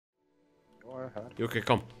här. Okej,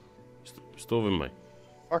 kom. Stå vid mig.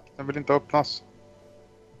 Fuck, den vill inte öppnas.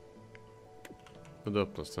 Och då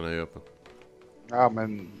öppnas den, är ju öppen. Ja,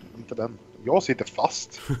 men inte den. Jag sitter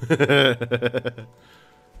fast.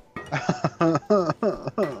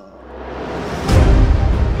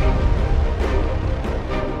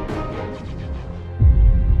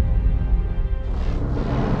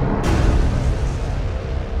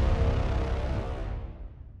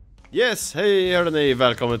 Yes, hej hörni,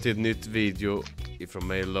 välkommen till ett nytt video ifrån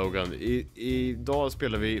mig, Logan. Idag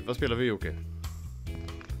spelar vi, vad spelar vi, Jocke?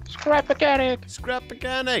 Scrap Mechanic! Scrap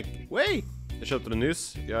Mechanic! Way! Jag köpte den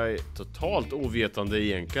nyss, jag är totalt ovetande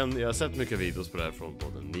egentligen. Jag har sett mycket videos på det här från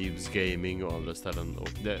både News Gaming och andra ställen. Och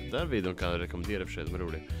den videon kan jag rekommendera för sig, den är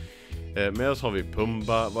rolig. Med oss har vi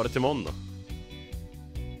Pumba, var det Timon då?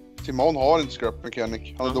 Timon har inte Scrap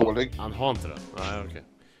Mechanic, han är dålig. Han har inte det? Nej, okej.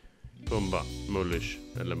 Pumba, Mullish,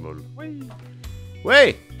 eller Mull.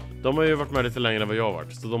 Wey! De har ju varit med lite längre än vad jag har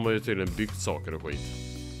varit. Så de har ju tydligen byggt saker och skit.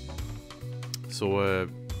 Så,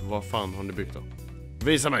 vad fan har ni byggt då?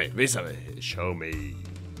 Visa mig! Show me!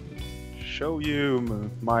 Show you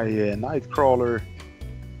my Nightcrawler.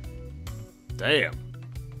 Damn!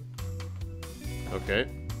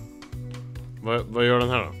 Okej. Vad gör den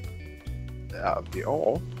här då?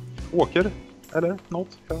 Ja, åker. Eller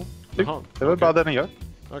något. Ja. Typ. Jaha, Det är väl bara det den gör.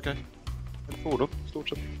 Okej. Ett fordon, stort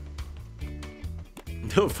sett.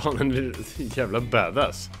 Då fan en jävla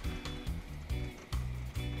badass.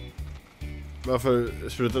 Varför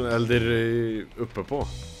slutar en eld uppe på?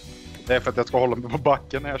 Det är för att jag ska hålla mig på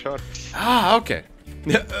backen när jag kör. Ah, okej.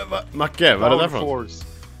 Ja, Macke, vad är det där från?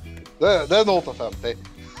 Det är en 850.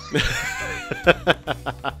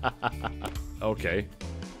 Okej.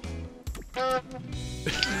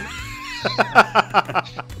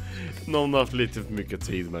 Någon har haft lite för mycket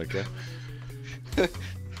tid, märker jag.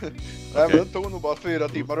 Nej, men det tog nog bara 4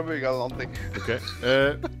 timmar att bygga någonting. Okej.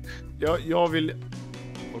 Jag vill...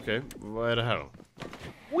 Okej, vad är det här då?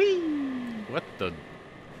 What the...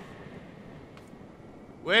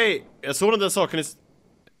 Wait! Jag såg den där saken i...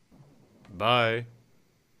 Bye.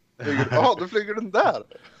 Ja, du flyger den där.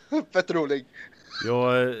 Fett rolig.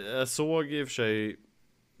 Jag såg i och för sig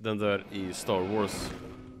den där i Star Wars.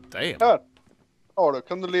 Damn. Här. Ja, då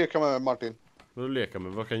kan du leka med Martin. Vad du leka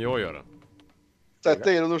med? Vad kan jag göra? Sätt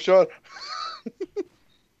dig i den och kör.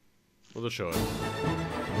 Och då kör jag.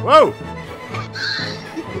 Wow!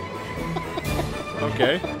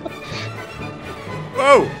 Okej.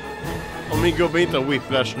 Wow! Om min gubbe inte har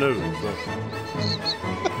whiplash nu så...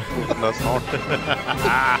 Snart.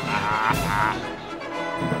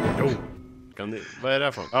 Jo. Kan ni... Vad är det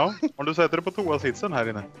här för? Ja, om du sätter det på toasitsen här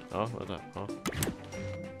inne. Ja, vänta. Ja.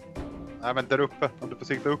 Nej, men där uppe. Om du får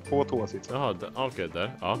sikta upp på toasitsen. Jaha, okej,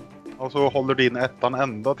 där. Ja. Och så håller du in ettan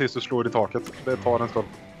ända tills du slår i taket. Det tar en stund.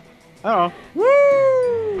 Ja.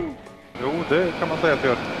 Woo! Jo, det kan man säga att du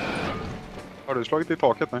gör. Har du slagit i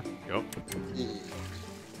taket nu? Ja.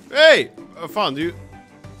 Hej! Vad fan, du...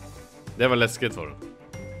 Det var läskigt för dig.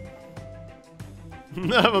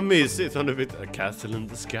 Nej, vad mysigt. Har du blivit a castle in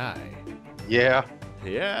the sky? Yeah.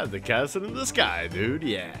 Yeah, the castle in the sky, dude,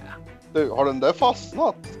 yeah. Du, har den där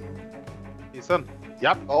fastnat? Isen?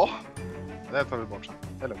 Ja. Ja. Det tar vi bort sen.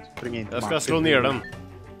 Det är lugnt. Spring in till Jag ska Martin. slå ner den.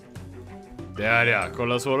 Där ja,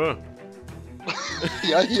 kolla så du.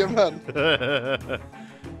 Jajamän.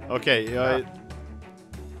 Okej, jag... Ja.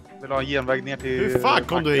 Vill du ha en genväg ner till... Hur fan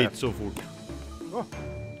kom du hit så fort?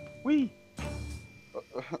 Wee.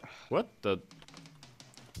 What the...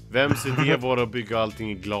 Vems idé var att bygga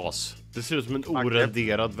allting i glas? Det ser ut som en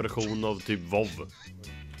orenderad version av typ WoW.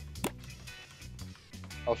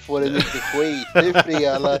 Jag får en lite skit i fri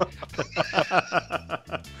eller?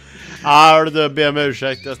 Du ber om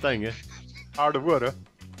ursäkt, jag stänger. Ja, det var det.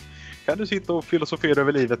 Kan du sitta och filosofera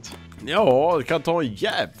över livet? Ja, det kan ta en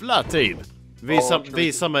jävla tid.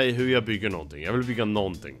 Visa mig hur jag bygger någonting. Jag vill bygga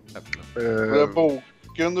någonting. Den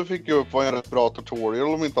boken du fick upp var en rätt bra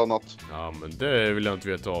tutorial om inte annat. Ja, men det vill jag inte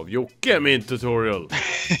veta av. Jocke, min tutorial.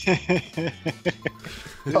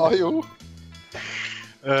 Ja, jo.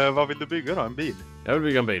 Vad vill du bygga då? En bil? Jag vill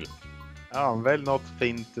bygga en bil. Ja, välj något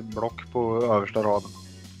fint block på översta raden.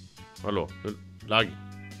 Hallå, lagg.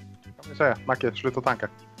 Kan vi säga. Macke, sluta tanka.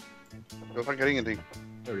 Jag tankar ingenting.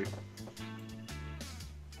 Gör det.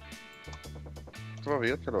 Så vad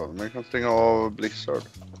vet jag då? Men jag kan stänga av Blizzard.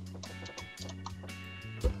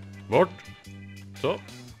 Bort. Så.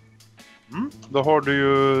 Då har du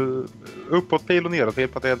ju uppåt pil och neråt pil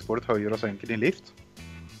på att eldspåret höjer och sänker din lift.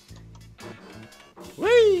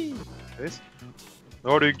 Wee! Precis. Då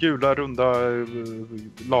har du gula runda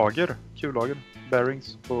lager, kullager,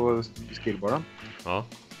 bearings på skillbaren. Ja.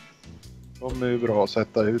 De är ju bra att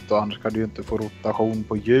sätta ut och annars kan du ju inte få rotation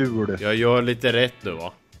på hjul. Jag gör lite rätt nu,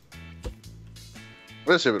 va?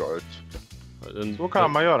 Det ser bra ut. Så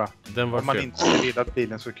kan man göra. Den var Om man fel. inte vill att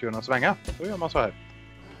bilen ska kunna svänga. Då gör man så här.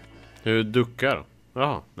 Hur duckar?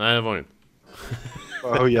 Jaha, nej det var det inte.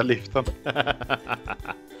 Bara höja liften.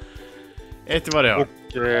 Ett var det jag. Och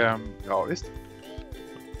ja visst.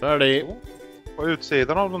 Färdig. Så. På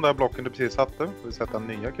utsidan av de där blocken du precis satte får vi sätta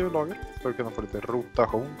nya kullager för att kunna få lite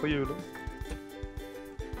rotation på hjulen.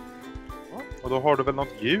 Ja, och då har du väl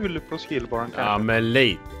något hjul på skillbaren kanske? Ja, men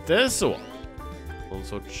lite så. Någon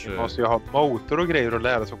sorts... Du måste ju ha motor och grejer och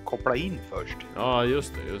lära sig att koppla in först. Ja,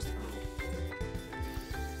 just det, just det.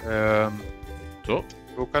 Så.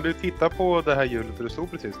 Då kan du titta på det här hjulet där du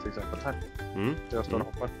stod precis till exempel här. Mm. Där jag står och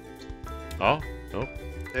hoppar. Ja, ja.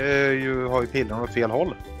 Det är ju, har ju pilen åt fel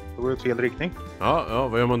håll. Då går det åt fel riktning. Ja,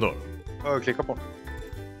 vad gör man då? Klicka på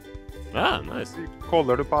den. Ah, nice.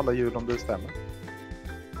 Kollar du på alla hjul om det stämmer.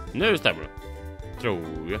 Nu stämmer det. Tror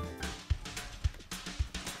jag.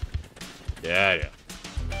 Det är det.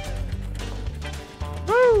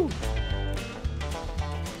 Woo!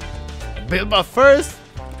 I built my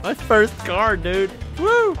first car, dude.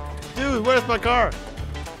 Woo! Dude, where's my car?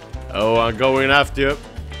 Oh, I'm going after you.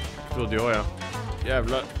 Trodde jag, ja.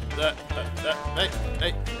 Jävlar.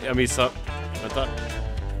 Nej. Jag missar. Vänta.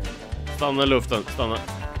 Stanna i luften. Stanna.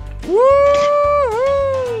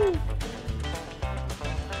 Woohoo!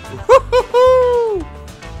 Woohoo!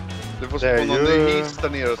 Du får Det är spåna ju- en ny hiss där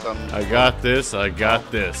nere sen. I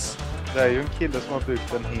got this. Det är ju en kille som har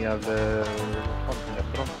byggt en hel... vad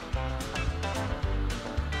heter de?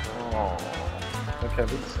 Jag kan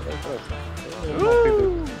visa dig förresten. Det är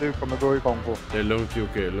någonting du kommer gå igång på. Det är lugnt,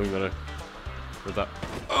 Jocke. Lugna dig. Vänta.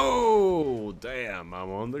 Oh, damn.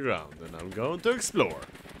 I'm on the ground and I'm going to explore.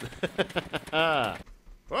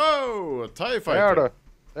 Wow, TIE Där Fighter. du!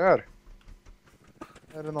 Där!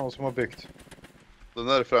 Är det någon som har byggt? Den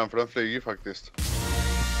där framför den flyger faktiskt.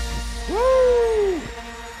 Woo!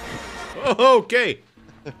 Oh, okej.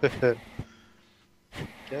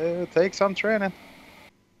 Take some training.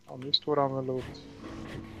 Ja, nu står han väl åt...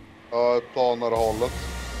 Ja, ett planare hållet.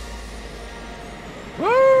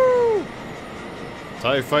 Woo!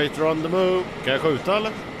 TIE Fighter on the move. Kan jag skjuta eller?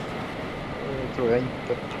 Det tror jag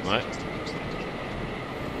inte. Nej.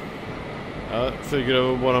 Jag flyger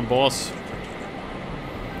över våran bas.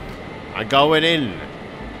 I'm going in.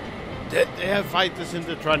 They have fighters in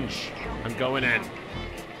the trench. I'm going in.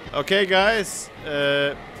 Okay guys.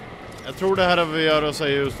 Jag tror det här är vad vi gör och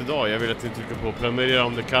säger just idag. Jag vill att ni trycker på prenumerera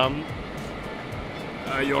om det kan.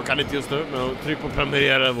 Jag kan inte just nu, men tryck på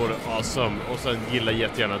prenumerera vore awesome. Och sen gilla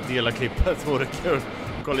jättegärna. Dela klippet vore kul.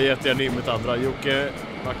 Kolla jättegärna in mitt andra. Jocke,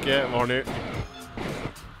 Macke, vad har ni?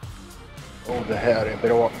 Det här är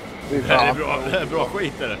bra. Det här är bra, det här är bra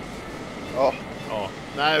skit är det. Ja, Ja.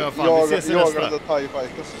 Nej, vad fan, vi ses i nästa. jagade TIE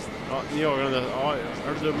Fighters. Ja, ni jagar den där. Ja, är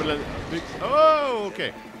du dum eller...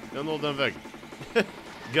 Okej. Jag nådde en vägg.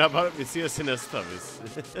 Grabbar, vi ses i nästa. Vi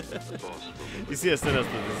ses i nästa. This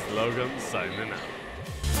is Logan signing out.